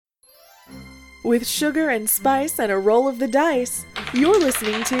With sugar and spice and a roll of the dice, you're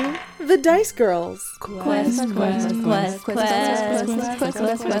listening to The Dice Girls. Quest.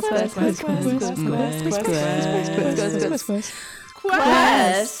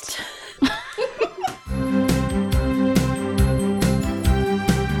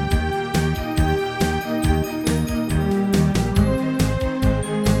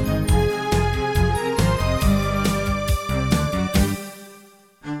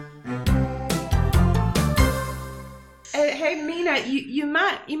 Hey, Mina, you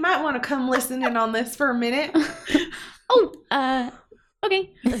might want to come listen in on this for a minute.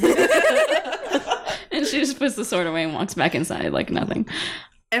 Okay. And she just puts the sword away and walks back inside like nothing.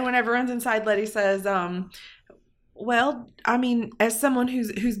 And when everyone's inside, Letty says, well, I mean, as someone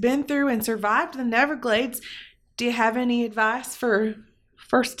who's been through and survived the Neverglades, do you have any advice for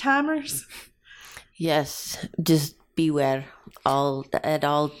first-timers? Yes, just beware at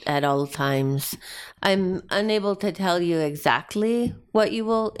all times. I'm unable to tell you exactly what you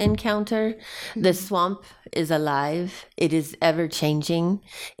will encounter. The swamp is alive. It is ever changing.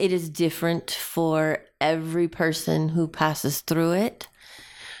 It is different for every person who passes through it.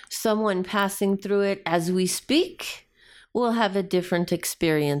 Someone passing through it as we speak will have a different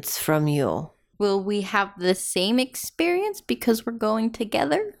experience from you. Will we have the same experience because we're going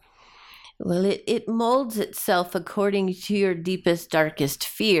together? Well, it molds itself according to your deepest, darkest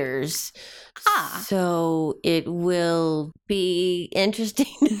fears. So it will be interesting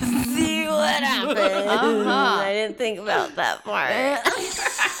to see what happens. I didn't think about that part.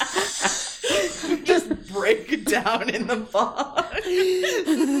 Just break down in the fog.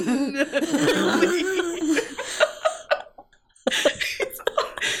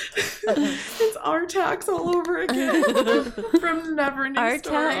 It's Artax all over again from Neverending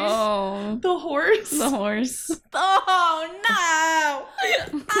Stories. Oh, The horse. the horse. Oh, no!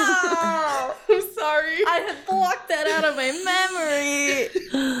 Oh, I'm sorry. I had blocked that out of my memory.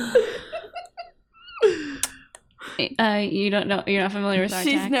 You don't know. You're not familiar with Artax?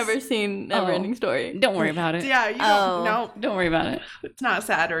 She's never seen Neverending Story. Don't worry about it. Yeah, you don't know. Don't worry about it. It's not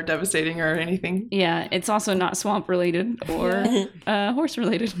sad or devastating or anything. Yeah, it's also not swamp related or horse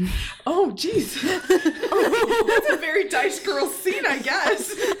related. Oh, jeez. That's a very Dice Girl scene, I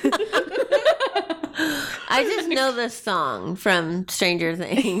guess. I just know the song from Stranger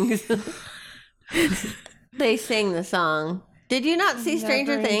Things. They sing the song. Did you not see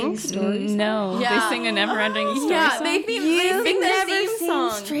Stranger Things? No, Yeah. they sing a Neverending Story Yeah, song. they sing the theme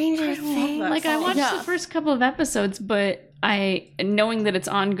song. Stranger Things. Like I watched the first couple of episodes, but knowing that it's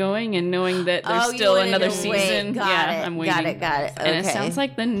ongoing and knowing that there's still another season. I'm waiting. Got it. Okay. And it sounds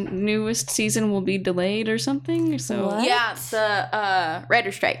like the newest season will be delayed or something. So What? Yeah, it's the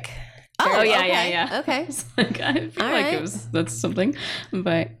writer strike. Oh, yeah. Okay. It's like, I feel All like right. that's something.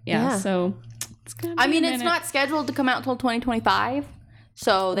 But yeah. So it's gonna be I mean, a it's minute. not scheduled to come out until 2025,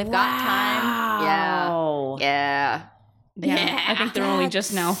 so they've got time. Wow. Yeah. Yeah, I think they're only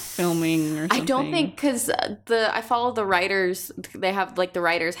just now filming or something. I don't think because I follow the writers. They have the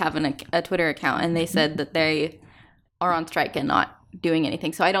writers have a Twitter account, and they said that they are on strike and not doing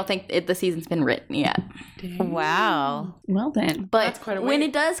anything. So I don't think the season's been written yet. Wow. Well then. But That's quite a when wait.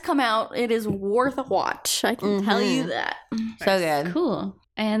 it does come out, it is worth a watch. I can tell you that. So good. Cool.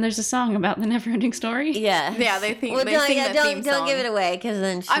 And there's a song about the Neverending Story. Yeah. Yeah, they think Well, they sing the theme don't song. give it away because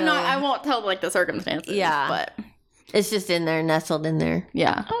then I won't tell the circumstances. Yeah. but it's just in there, nestled in there.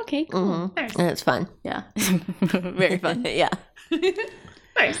 yeah, Okay, cool. Mm-hmm. And it's fun. yeah, very fun. Yeah.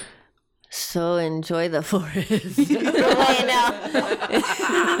 Nice. So enjoy the forest.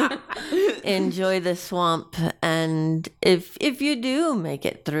 Enjoy the swamp, and if you do make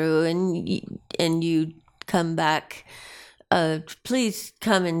it through and you come back, please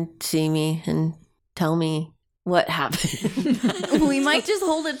come and see me and tell me what happened. We might just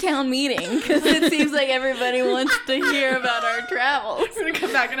hold a town meeting because it seems like everybody wants to hear about our travels. We're going to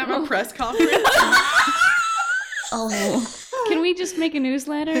come back and have a press conference. Oh. Can we just make a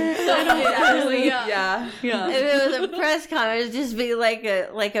newsletter? I don't really. Yeah. If it was a press conference, it'd just be like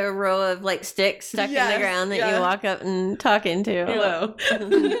a row of sticks stuck in the ground that you walk up and talk into. Hello.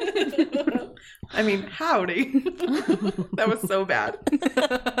 I mean, howdy. That was so bad.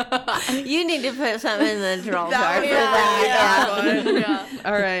 You need to put something in the draw jar That for was that. really Yeah.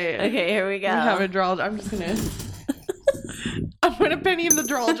 All right. Okay, here we go. We have a draw. I'm just gonna. I'm gonna penny in the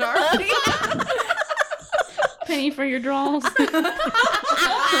draw jar. Penny for your draws.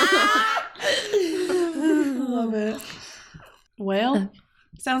 Love it. Well,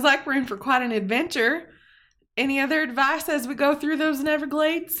 sounds like we're in for quite an adventure. Any other advice as we go through those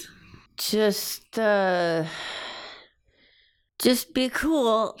Neverglades? Just just be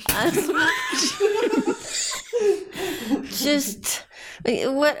cool. Just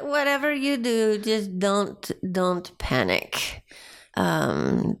whatever you do, just don't panic.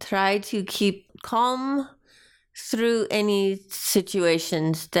 Try to keep calm through any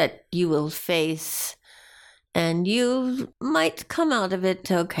situations that you will face, and you might come out of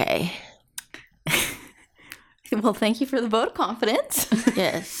it okay. Well, thank you for the vote of confidence.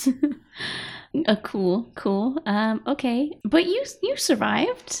 Yes. Cool. Okay, but you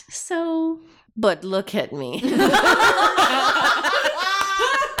survived, so. But look at me.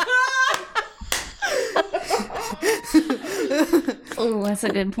 Oh, that's a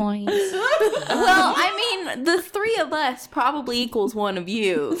good point. Well, I mean, the three of us probably equals one of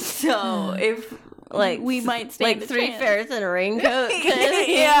you. So if we might stand like 3 chance. fairs and a raincoat.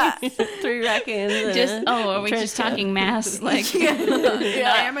 Yeah. 3 raccoons. And Are we just talking mass? Like,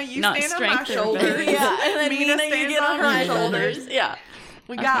 Amma, you not stand on my strength or shoulders. ability. Yeah, and then Mina Mina, you stands get on on her my shoulders. shoulders. Yeah.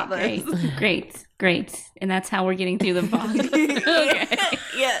 We got this. Great. And that's how we're getting through the fog. Okay.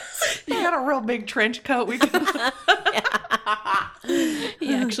 Yes. You got a real big trench coat. We can.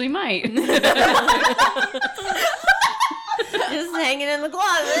 He actually might. just hanging in the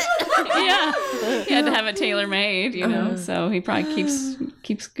closet. Yeah. He had to have it tailor made, so he probably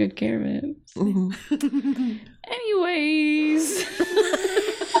keeps good care of it. Anyways.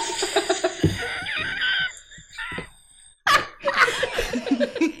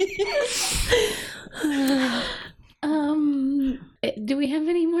 Do we have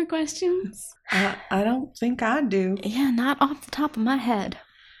any more questions? I don't think I do. Yeah, not off the top of my head.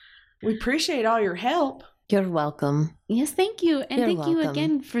 We appreciate all your help. You're welcome. Yes, thank you. And You're thank you welcome.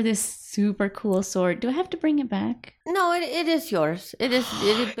 again for this super cool sword. Do I have to bring it back? No, it is yours. It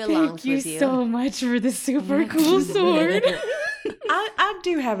belongs Thank you with you. so much for this super cool sword. I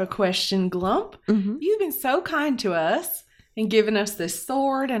do have a question, Glump. Mhm. You've been so kind to us and given us this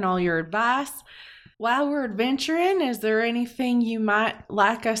sword and all your advice. While we're adventuring, is there anything you might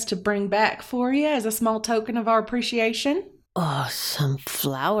like us to bring back for you as a small token of our appreciation? Oh, some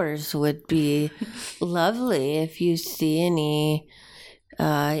flowers would be lovely. If you see any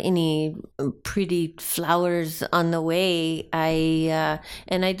pretty flowers on the way, I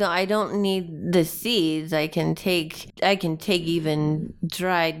don't need the seeds. I can take even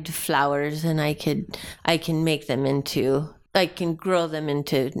dried flowers, and I can make them into. I can grow them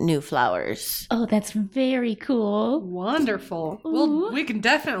into new flowers. Oh, that's very cool. Wonderful. Ooh. Well, we can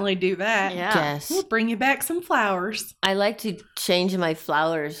definitely do that. Yeah. Yes. We'll bring you back some flowers. I like to change my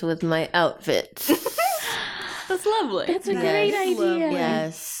flowers with my outfits. That's lovely. That's a Yes. great idea. Lovely.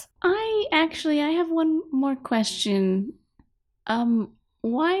 Yes. I have one more question.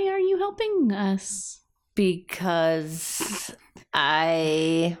 Why are you helping us? Because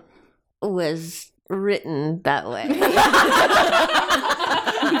I was written that way.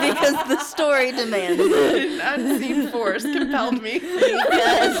 Because the story demands it. An unseen force compelled me.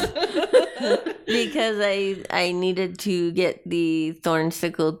 Because I needed to get the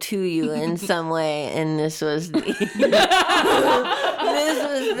thornsicle to you in some way, and this was the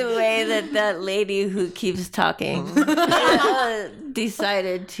way that lady who keeps talking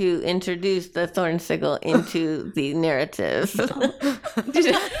decided to introduce the thornsicle into the narrative.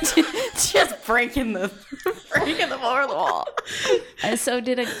 Just breaking them over the wall. So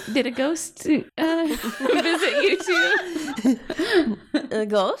did a ghost visit you too? A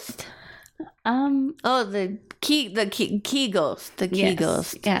ghost? Oh, the key ghost. The key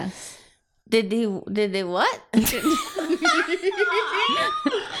ghost. Yes. Did they what?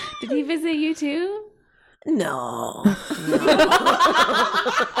 Did he visit you too? No.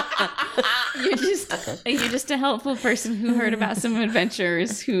 You're just a helpful person who heard about some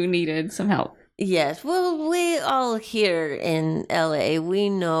adventurers who needed some help. Yes. Well, we all here in LA, we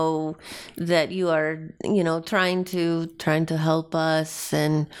know that you are, trying to help us,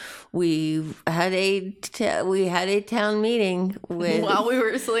 and we had a town meeting with While we were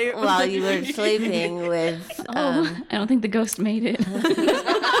asleep. while you were sleeping with I don't think the ghost made it.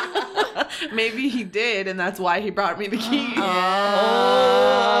 Maybe he did, and that's why he brought me the key. Sounds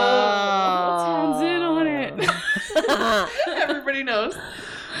in on it. Everybody knows.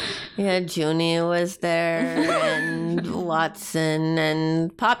 Yeah, Junie was there, and Watson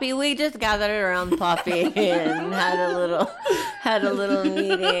and Poppy. We just gathered around Poppy and had a little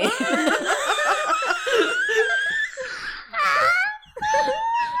meeting.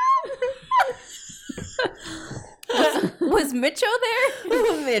 Was Mitcho there?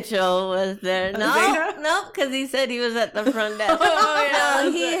 Mitchell was there. Zeta? No, because he said he was at the front desk.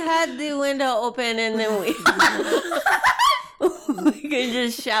 No, he had the window open, and then we could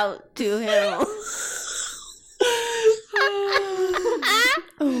just shout to him.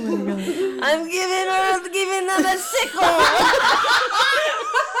 I'm giving them a sickle.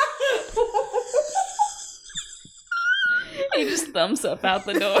 He just thumbs up out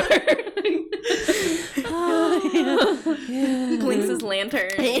the door. Blinks his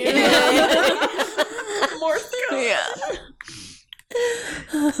lantern. More skill. Yeah.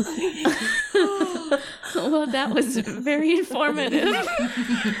 Well, that was very informative.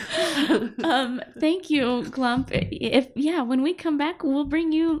 Thank you, Glump. When we come back, we'll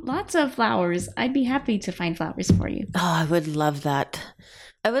bring you lots of flowers. I'd be happy to find flowers for you. Oh, I would love that.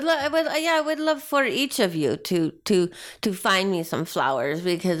 I would love for each of you to find me some flowers,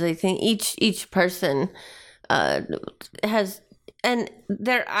 because I think each person has, and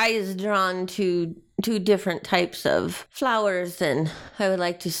their eye is drawn to different types of flowers, and I would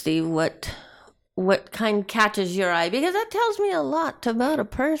like to see what kind catches your eye, because that tells me a lot about a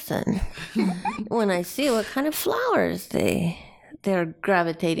person when I see what kind of flowers they're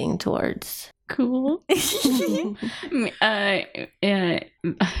gravitating towards. Cool.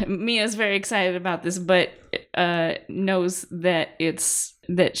 Mia's very excited about this, but knows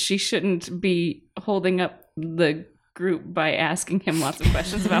that she shouldn't be holding up the group by asking him lots of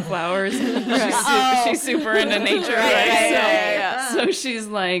questions about flowers. She's super into nature, right? So she's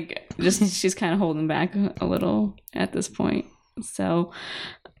like, she's kind of holding back a little at this point. So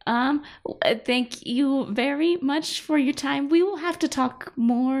thank you very much for your time. We will have to talk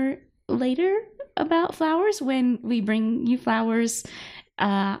more later about flowers when we bring you flowers.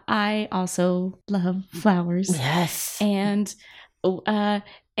 I also love flowers. Yes. And we'll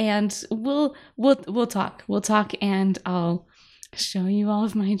talk. We'll talk, and I'll show you all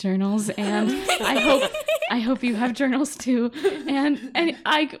of my journals, and I hope you have journals too. And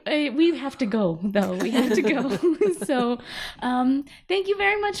we have to go though. We have to go. So, thank you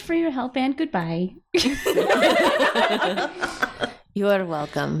very much for your help, and goodbye. You are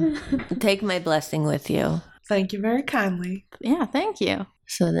welcome. Take my blessing with you. Thank you very kindly. Yeah, thank you.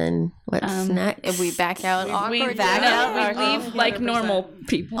 So then, what's next? If we back out awkward, We leave like normal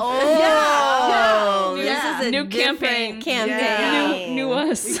people. Oh, Yeah. This is a New different campaign. campaign. New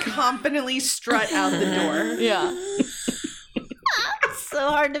us. We confidently strut out the door. Yeah. So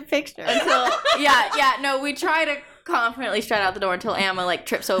hard to picture. We try to confidently strut out the door until Amma like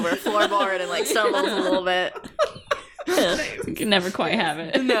trips over a floorboard and like stumbles a little bit. You can never quite have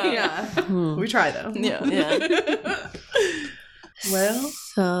it. No. Yeah. We try though. Yeah. Well,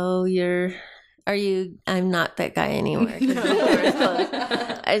 So I'm not that guy anymore. 'Cause the door is closed.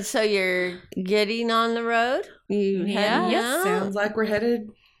 And so you're getting on the road? You heading out? sounds like we're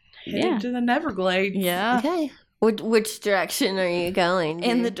headed Yeah. to the Neverglades. Yeah. Okay. Which direction are you going?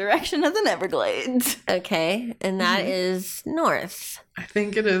 In the direction of the Neverglades. Okay, and that is north. I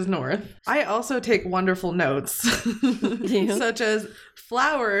think it is north. I also take wonderful notes, you? such as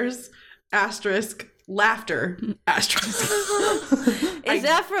flowers, asterisk, laughter, asterisk. Is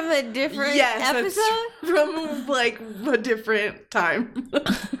that from a different Yes, episode? it's from like a different time.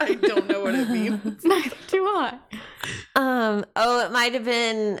 I don't know what it means. Neither do I. It might have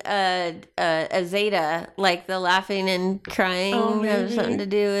been a Zeta, like the laughing and crying have maybe. something to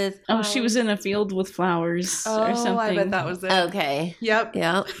do with. Oh, she was in a field with flowers or something. I bet that was it. Okay. Yep.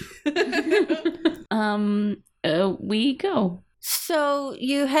 Yep. We go. So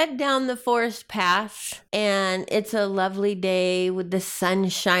you head down the forest path, and it's a lovely day with the sun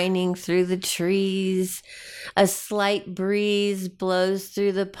shining through the trees. A slight breeze blows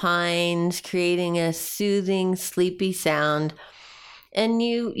through the pines, creating a soothing, sleepy sound. And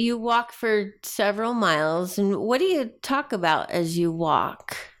you walk for several miles. And what do you talk about as you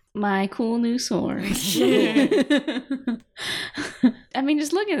walk? My cool new sword. I mean,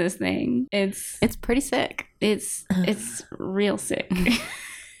 just look at this thing. It's pretty sick. It's real sick.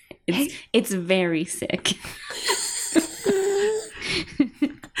 It's very sick.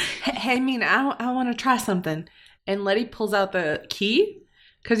 Hey, Mina, I want to try something. And Letty pulls out the key.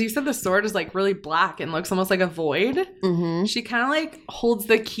 Because you said the sword is like really black and looks almost like a void. Mm-hmm. She kind of like holds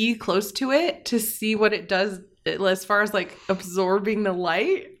the key close to it to see what it does as far as like absorbing the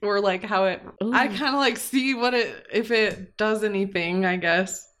light, or like how it. Ooh. I kind of like see if it does anything, I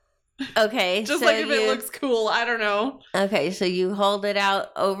guess. Okay. Just so like if it looks cool. I don't know. Okay, so you hold it out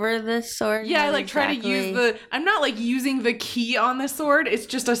over the sword? Yeah, I How like try to use exactly? I'm not like using the key on the sword. It's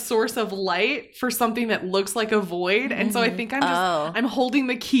just a source of light for something that looks like a void. And so I think I'm holding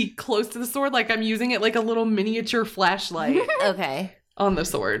the key close to the sword, like I'm using it like a little miniature flashlight Okay. on the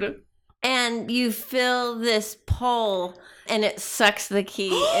sword. And you feel this pull, and it sucks the key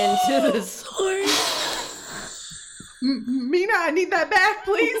into the sword. Mina, Mina, I need that back,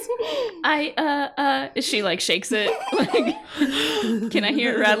 please. She like shakes it. Like, can I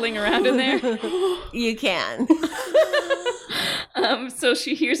hear it rattling around in there? You can. So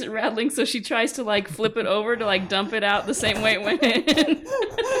she hears it rattling, so she tries to like flip it over to like dump it out the same way it went in.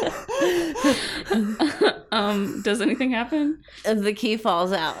 Does anything happen? The key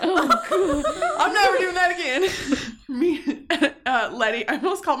falls out. I'm never doing that again. Letty, I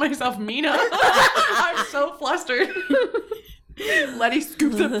almost called myself Mina. I'm so flustered. Letty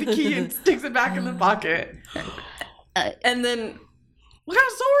scoops up the key and sticks it back in the pocket. And then What kind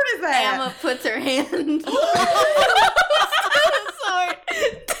of sword is that? Amma puts her hand on the sword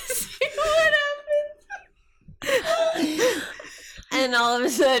to see what happens. And all of a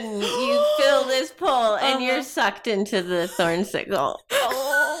sudden, you feel this pull, and you're sucked into the thorn sickle.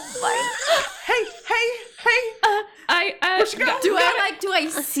 Oh my! Hey! Where'd you go? Do I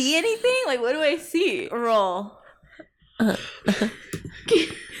see anything? Like, what do I see? Roll. Does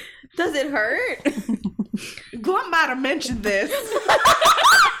it hurt? Glump might have mentioned this.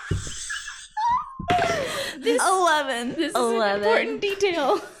 11. This is 11. an important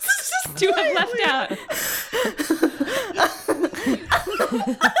detail to have left out.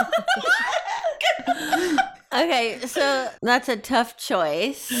 Okay, so that's a tough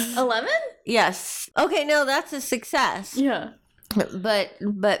choice. 11? Yes. Okay, no, that's a success. Yeah. But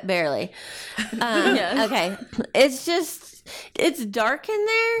barely. Yes. Okay. It's dark in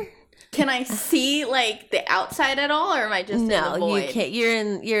there. Can I see like the outside at all, or am I just in the No, void? you can't.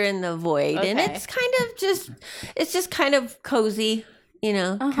 You're in the void, and Okay. it's just kind of cozy, kind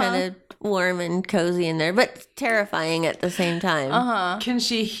of warm and cozy in there, but terrifying at the same time. Can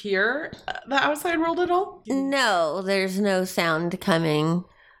she hear the outside world at all? No, there's no sound coming.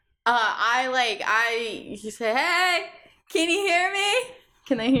 I say, hey, can you hear me?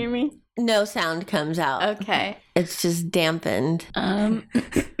 Can they hear me? No sound comes out. Okay. It's just dampened.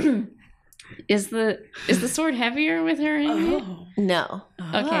 Is the sword heavier with her in it? Oh. No.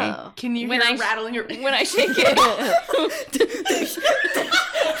 Okay. Oh. Can you When hear I her rattling her? When I shake it,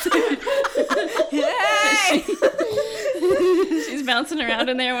 she's bouncing around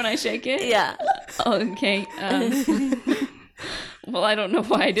in there when I shake it. Yeah. Okay. Well, I don't know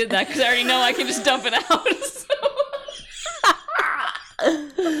why I did that because I already know I can just dump it out.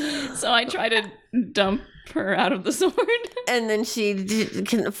 So I try to dump her out of the sword. And then she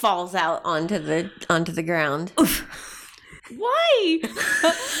falls out onto the ground. Why?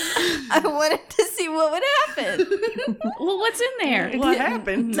 I wanted to see what would happen. Well, what's in there? What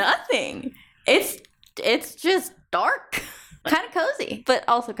happened? Nothing. It's just dark. Kind of cozy, but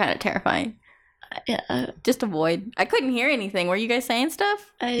also kind of terrifying. Just a void. I couldn't hear anything. Were you guys saying stuff?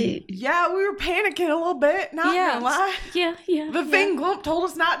 Yeah, we were panicking a little bit. Not Yeah. gonna lie. Yeah. The thing Glump told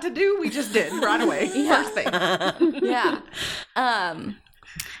us not to do, we just did right away. Yeah. First thing. Yeah.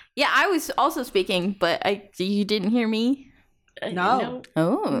 Yeah, I was also speaking, but you didn't hear me. No.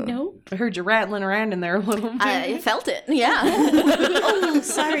 Oh. No. I heard you rattling around in there a little bit. I felt it. Yeah. Oh,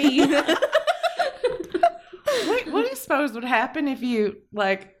 sorry. What do you suppose would happen if you,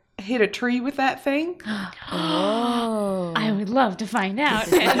 hit a tree with that thing? Oh. I would love to find out.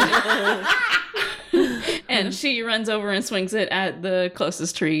 And she runs over and swings it at the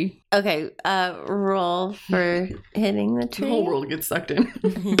closest tree. Okay, roll for hitting the tree. The whole world gets sucked in.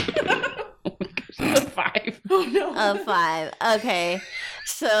 A 5. Oh, no. A 5. Okay,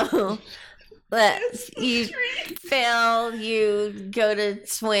 so you fail. You go to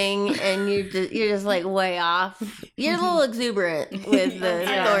swing, and you're just like way off. You're a little exuberant with the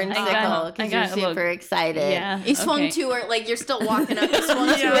thorn I sickle got because you're a little- super excited. Yeah. You swung to her, like you're still walking up. You swung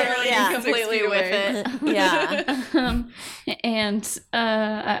to it, Yeah. completely with it. Yeah. And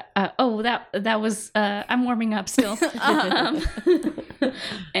that was I'm warming up still.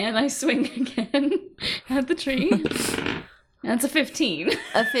 And I swing again at the tree. That's a 15.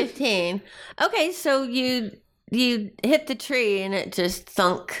 A 15. Okay, so you hit the tree and it just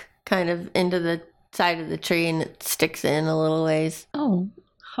thunk kind of into the side of the tree and it sticks in a little ways. Oh,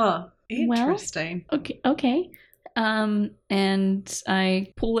 Huh. Interesting. okay. And I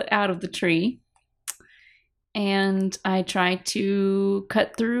pull it out of the tree and I try to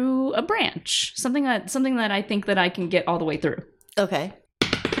cut through a branch. Something that I think that I can get all the way through. Okay.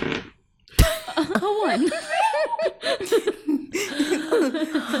 A 1.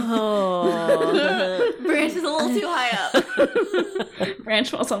 Oh. Branch is a little too high up. Branch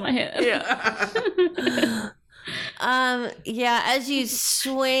falls on my head. Yeah, as you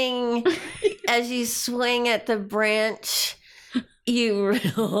swing at the branch, you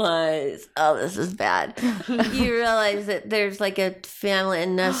realize, oh, this is bad. You realize that there's like a family, a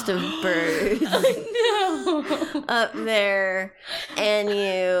nest of birds up there, and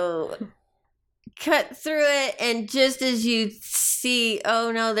you cut through it, and just as you see,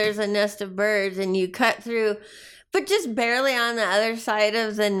 oh no, there's a nest of birds, and you cut through, but just barely on the other side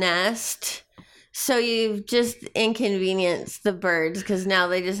of the nest. So you've just inconvenienced the birds because now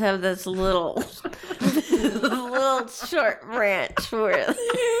they just have this little short branch where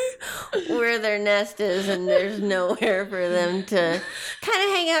their nest is, and there's nowhere for them to kind of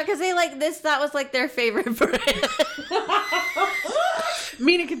hang out because they like this. That was like their favorite branch.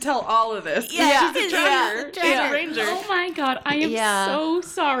 Mina can tell all of this. Yeah, She's a treasure. She's a ranger. Oh my god, I am so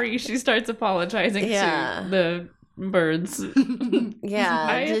sorry. She starts apologizing to the birds.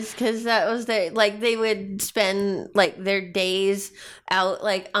 Yeah, just because that was they would spend like their days out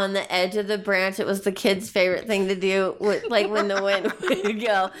like on the edge of the branch. It was the kids' favorite thing to do with, like when the wind would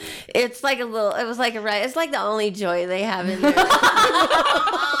go. It's like it was like a ride. It's like the only joy they have in their lives.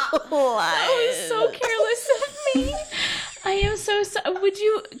 That was so careless of me. I am so sorry. Would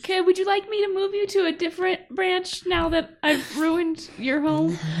you like me to move you to a different branch now that I've ruined your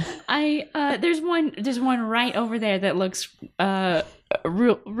home? There's one right over there that looks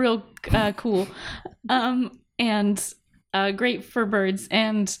real cool, and great for birds.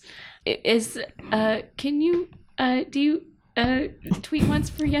 And can you do you tweet once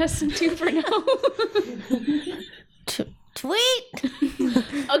for yes and 2 for no? Tweet.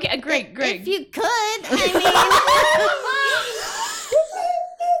 Okay, great. If you could, I mean,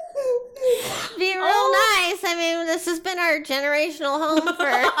 be real nice. I mean, this has been our generational home for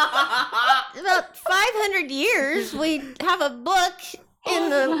about 500 years. We have a book in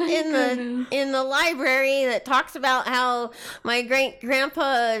the library that talks about how my great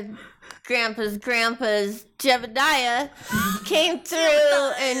grandpa's Jebediah came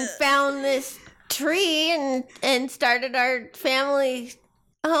through and found this tree and started our family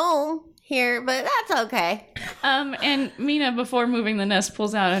home here, but that's okay. And Mina, before moving the nest,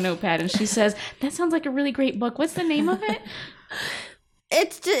 pulls out a notepad and she says, "That sounds like a really great book. What's the name of it?"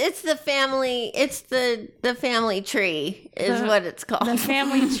 It's the family tree is what it's called. The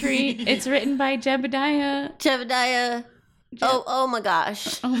family tree. It's written by Jebediah. Oh my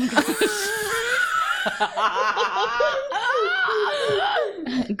gosh. Oh my gosh.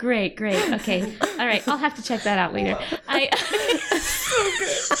 Great. Okay. All right. I'll have to check that out later.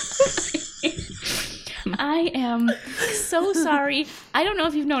 I am so sorry. I don't know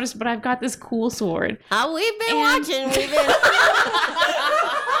if you've noticed, but I've got this cool sword. We've been watching.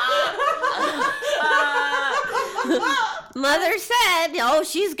 Mother said, "Oh,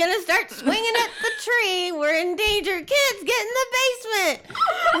 she's gonna start swinging at the tree. We're in danger. Kids, get in the basement."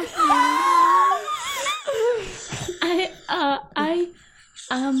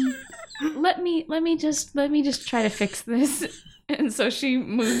 Let me just try to fix this. And so she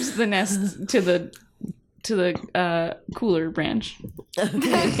moves the nest to the cooler branch.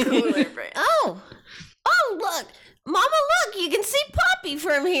 Okay. Cooler branch. Oh, look, Mama, look, you can see Poppy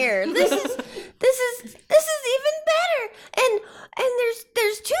from here. This is even better. And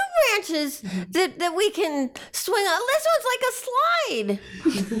there's 2 branches that we can swing on. This one's like a slide.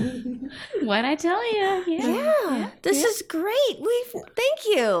 What'd I tell you? Yeah. This is great. Thank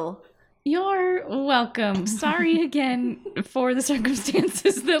you. You're welcome. Sorry again for the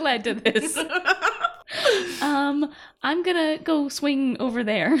circumstances that led to this. I'm gonna go swing over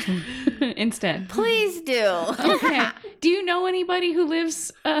there instead. Please do. Okay. Do you know anybody who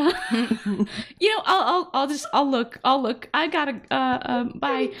lives? I'll look. I gotta.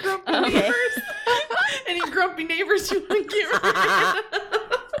 Bye. Grumpy neighbors. Any grumpy neighbors you want to get rid of?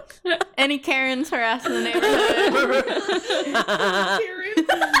 Any Karens harassing the neighborhood?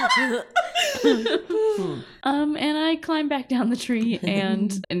 And I climb back down the tree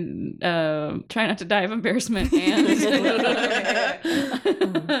and try not to die of embarrassment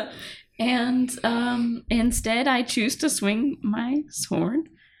and instead I choose to swing my sword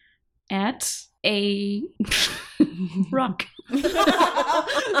at a rock.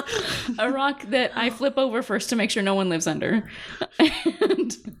 A rock that I flip over first to make sure no one lives under.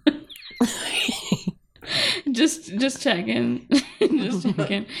 And just checking. Just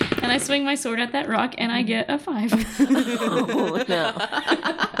checking. And I swing my sword at that rock and I get a 5. Oh, no.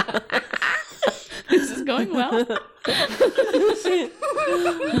 This is going well.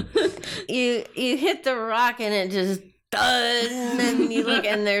 You hit the rock and it just does, and then you look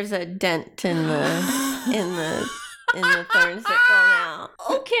and there's a dent in the thorn circle now.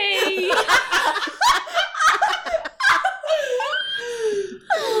 Okay.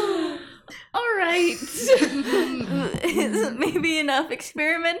 All right. Maybe enough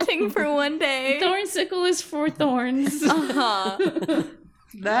experimenting for one day. Thorn sickle is for thorns. Uh-huh.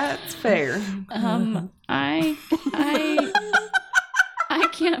 That's fair. I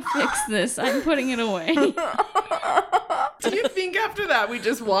can't fix this. I'm putting it away. Do you think after that we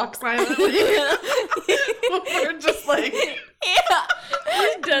just walk silently? We're just like, Yeah.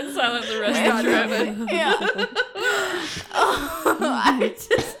 We're dead silent the rest of the trip. Yeah. I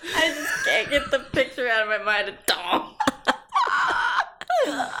just can't get the picture out of my mind at all.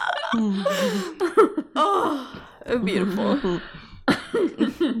 Oh, beautiful.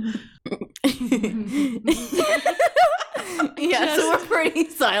 Yeah, so we're pretty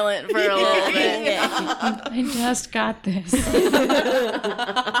silent for a little bit. I just got this.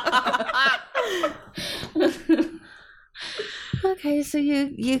 Okay, so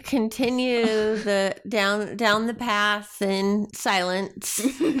you continue the down the path in silence,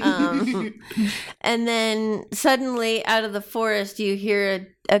 and then suddenly out of the forest you hear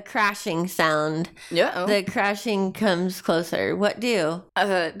a crashing sound. Yeah. The crashing comes closer. What do?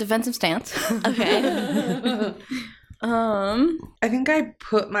 Defensive stance. Okay. I think I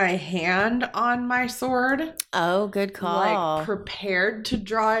put my hand on my sword, Oh, good call. like prepared to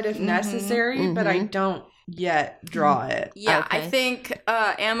draw it if necessary, but I don't yet draw it. Yeah, I Okay. think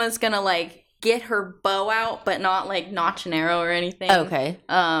Amma's gonna like get her bow out, but not like notch an arrow or anything. Okay.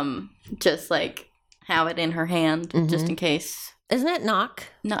 Just like have it in her hand, just in case. Isn't it knock?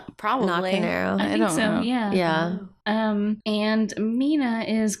 Not probably. Knock an arrow. I think don't so, know. yeah. Yeah. And Mina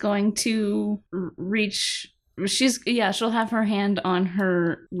is going to reach. She'll have her hand on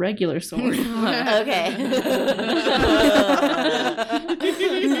her regular sword. Okay.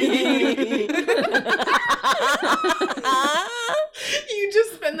 You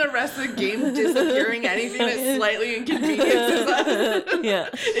just spend the rest of the game disappearing anything that slightly inconveniences us. Yeah.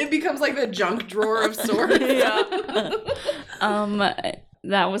 It becomes like the junk drawer of swords.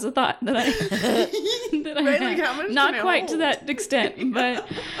 That was a thought that I Right, had. like, how much Not can it quite to hold? that extent, but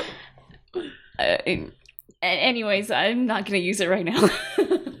anyways, I'm not going to use it right now.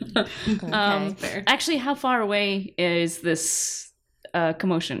 Fair. Actually, how far away is this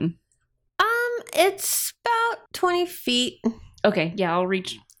commotion? It's about 20 feet. Okay, yeah, I'll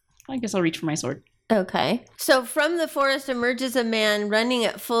reach. I guess I'll reach for my sword. Okay. So from the forest emerges a man running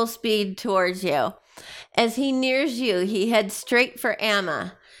at full speed towards you. As he nears you, he heads straight for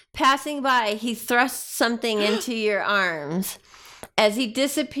Amma. Passing by, he thrusts something into your arms. As he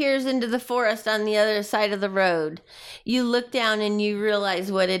disappears into the forest on the other side of the road, you look down and you realize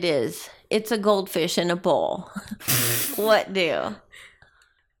what it is. It's a goldfish in a bowl. What do?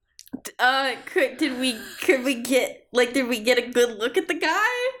 Did we get a good look at the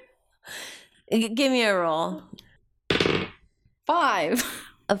guy? Give me a roll. 5.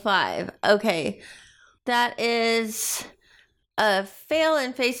 A 5. Okay. That is a fail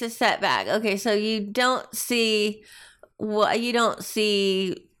and face a setback. Okay, so you can't see what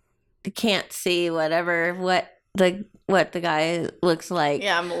the guy looks like.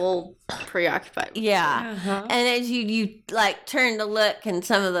 Yeah, I'm a little preoccupied. Yeah. Uh-huh. And as you like turn to look and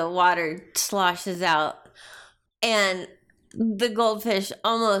some of the water sloshes out and the goldfish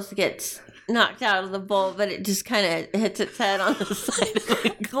almost gets knocked out of the bowl, but it just kind of hits its head on the side of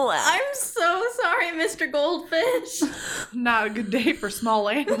the glass. I'm so sorry, Mr. Goldfish. Not a good day for small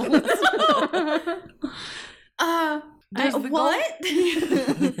animals. Does the what?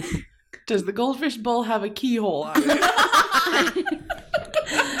 Does the goldfish bowl have a keyhole on it?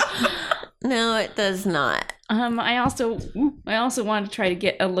 No, it does not. I also want to try to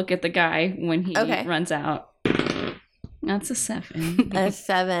get a look at the guy when he Okay. runs out. That's a 7. A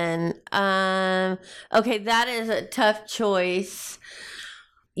 7. Okay, that is a tough choice.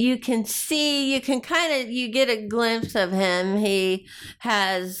 You can get a glimpse of him. He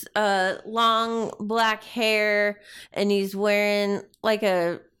has long black hair and he's wearing like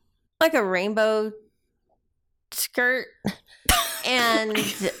a rainbow skirt and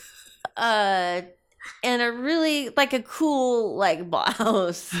a really like a cool like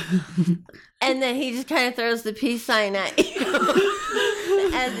blouse. And then he just kind of throws the peace sign at you.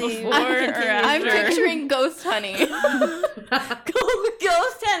 As he Before or continues. I'm after? picturing Ghost Honey. Ghost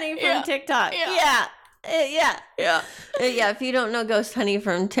Honey from Yeah. TikTok. Yeah. Yeah. Yeah. Yeah, if you don't know Ghost Honey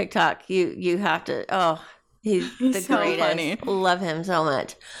from TikTok, you have to. Oh, he's the So greatest. funny. Love him so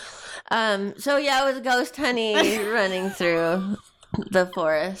much. So yeah, it was Ghost Honey running through the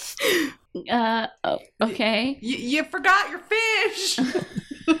forest. Okay. You forgot your fish.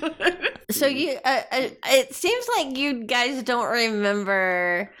 So you, it seems like you guys don't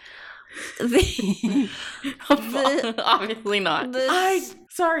remember the Obviously not. I'm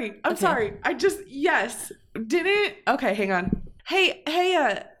sorry. Yes. Didn't. Okay, hang on. Hey,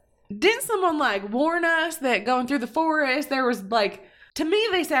 didn't someone like warn us that going through the forest there was like, to me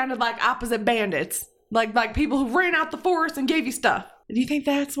they sounded like opposite bandits. Like people who ran out the forest and gave you stuff. Do you think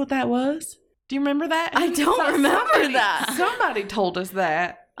that's what that was? Do you remember that? I don't remember that. Somebody told us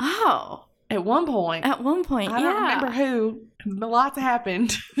that Oh. at one point. At one point, I don't remember who. But lots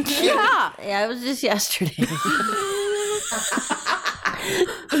happened. Yeah. Yeah, it was just yesterday.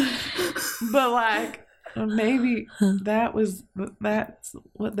 But like maybe that's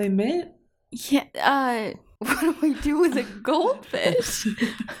what they meant. Yeah. What do we do with a goldfish?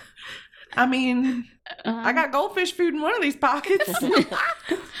 I mean, I got goldfish food in one of these pockets.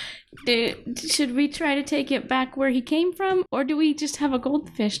 Should we try to take it back where he came from, or do we just have a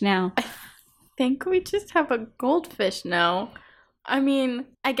goldfish now? I think we just have a goldfish now. I mean,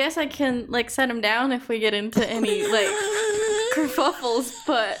 I guess I can like set him down if we get into any like kerfuffles,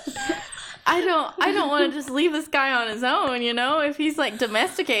 but I don't want to just leave this guy on his own, you know? If he's like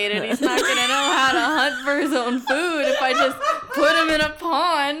domesticated, he's not gonna know how to hunt for his own food if I just put him in a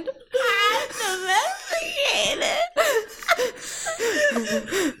pond. Domesticated.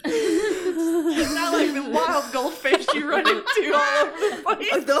 It's not like the wild goldfish you run into all over the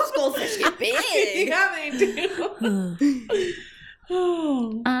place. Those goldfish get big. Yeah, they do.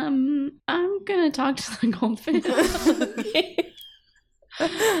 Oh. I'm gonna talk to the goldfish.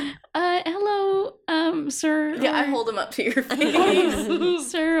 Hello, sir. Yeah, I hold him up to your face.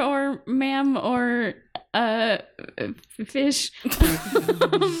 Sir or ma'am or fish.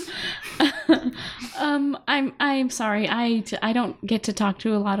 I'm sorry. I don't get to talk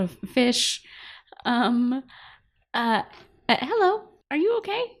to a lot of fish. Hello. Are you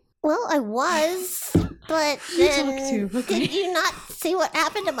okay? Well, I was, but then did you not see what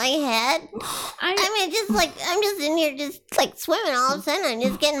happened to my head? I mean, just like I'm just in here, just like swimming. All of a sudden, I'm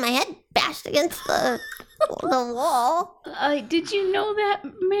just getting my head bashed against the wall. Did you know that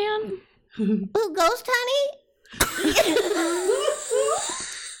man? Who, Ghost Honey?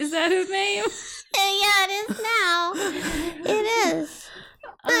 Is that his name? Yeah, it is now. It is.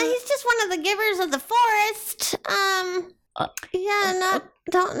 He's just one of the givers of the forest. Yeah,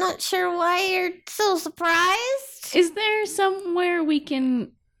 not sure why you're so surprised. Is there somewhere we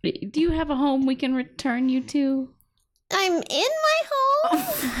can... Do you have a home we can return you to? I'm in my home.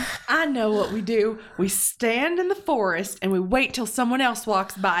 I know what we do. We stand in the forest and we wait till someone else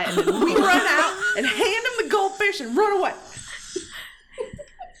walks by, and then we run out and hand them the goldfish and run away.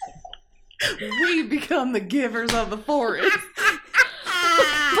 We become the givers of the forest.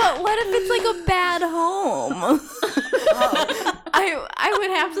 But what if it's like a bad home? I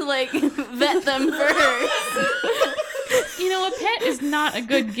would have to like vet them first. You know, a pet is not a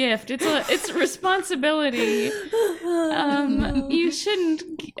good gift. It's a responsibility. You shouldn't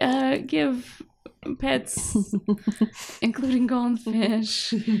give pets, including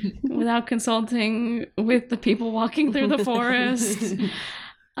goldfish, without consulting with the people walking through the forest.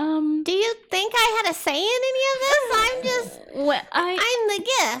 Do you think I had a say in any of this? I'm just... I'm the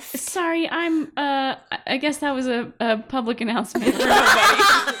gift. Sorry, I guess that was a public announcement for nobody.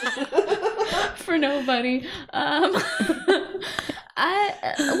 For nobody.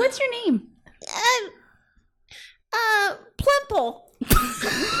 What's your name? Plimple.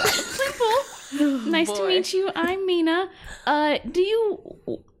 Plimple. Nice to meet you. I'm Mina.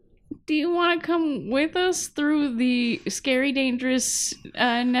 Do you want to come with us through the scary, dangerous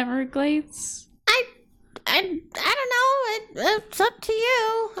Neverglades? I don't know. It's up to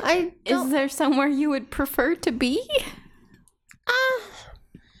you. Is there somewhere you would prefer to be?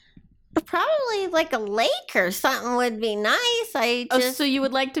 Probably like a lake or something would be nice. So you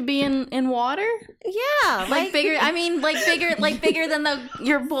would like to be in water? Yeah, Like bigger? I mean, like bigger than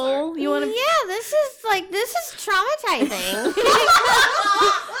your bowl. You want to? Yeah, this is traumatizing.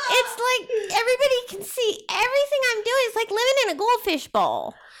 It's like everybody can see everything I'm doing. It's like living in a goldfish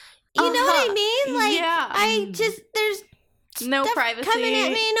bowl. You know what I mean? Like, yeah. There's no stuff privacy coming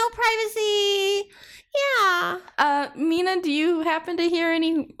at me. No privacy. Yeah. Mina, do you happen to hear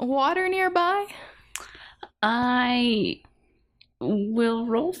any water nearby? I will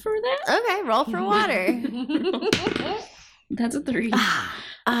roll for that. Okay, roll for water. That's a 3.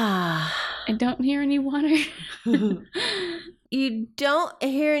 Ah. I don't hear any water. You don't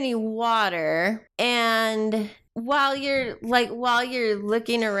hear any water, and while you're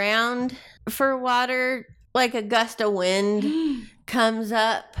looking around for water, like a gust of wind comes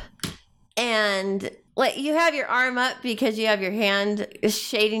up, and like you have your arm up because you have your hand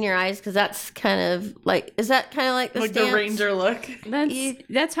shading your eyes, because that's kind of like, is that kind of like the stance? The ranger look?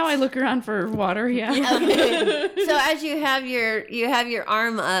 That's how I look around for water. Yeah. Okay. So as you have your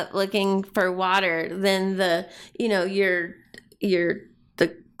arm up looking for water, then the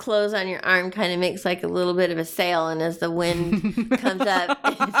clothes on your arm kind of makes like a little bit of a sail, and as the wind comes up,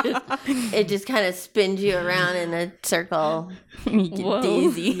 it just kind of spins you around in a circle. You get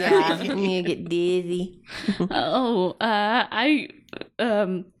dizzy. Yeah, and you get dizzy.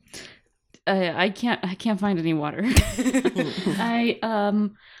 I can't find any water.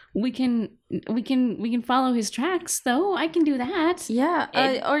 We can follow his tracks though. I can do that.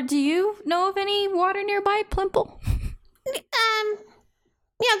 Yeah. Or do you know of any water nearby, Plimple?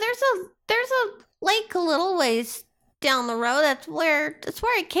 Yeah, there's a lake a little ways down the road. That's where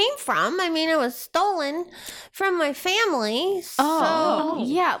it came from. I mean, it was stolen from my family. So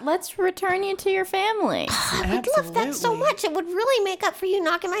Yeah, let's return you to your family. I love that so much. It would really make up for you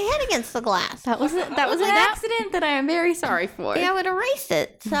knocking my head against the glass. That was an accident that I am very sorry for. Yeah, I would erase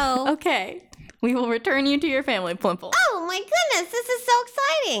it. So Okay. We will return you to your family, Plimple. Oh my goodness, this is so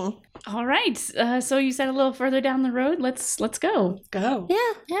exciting. All right. So you said a little further down the road. Let's go. Go.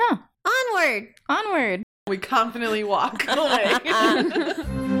 Yeah. Onward. Onward. We confidently walk away.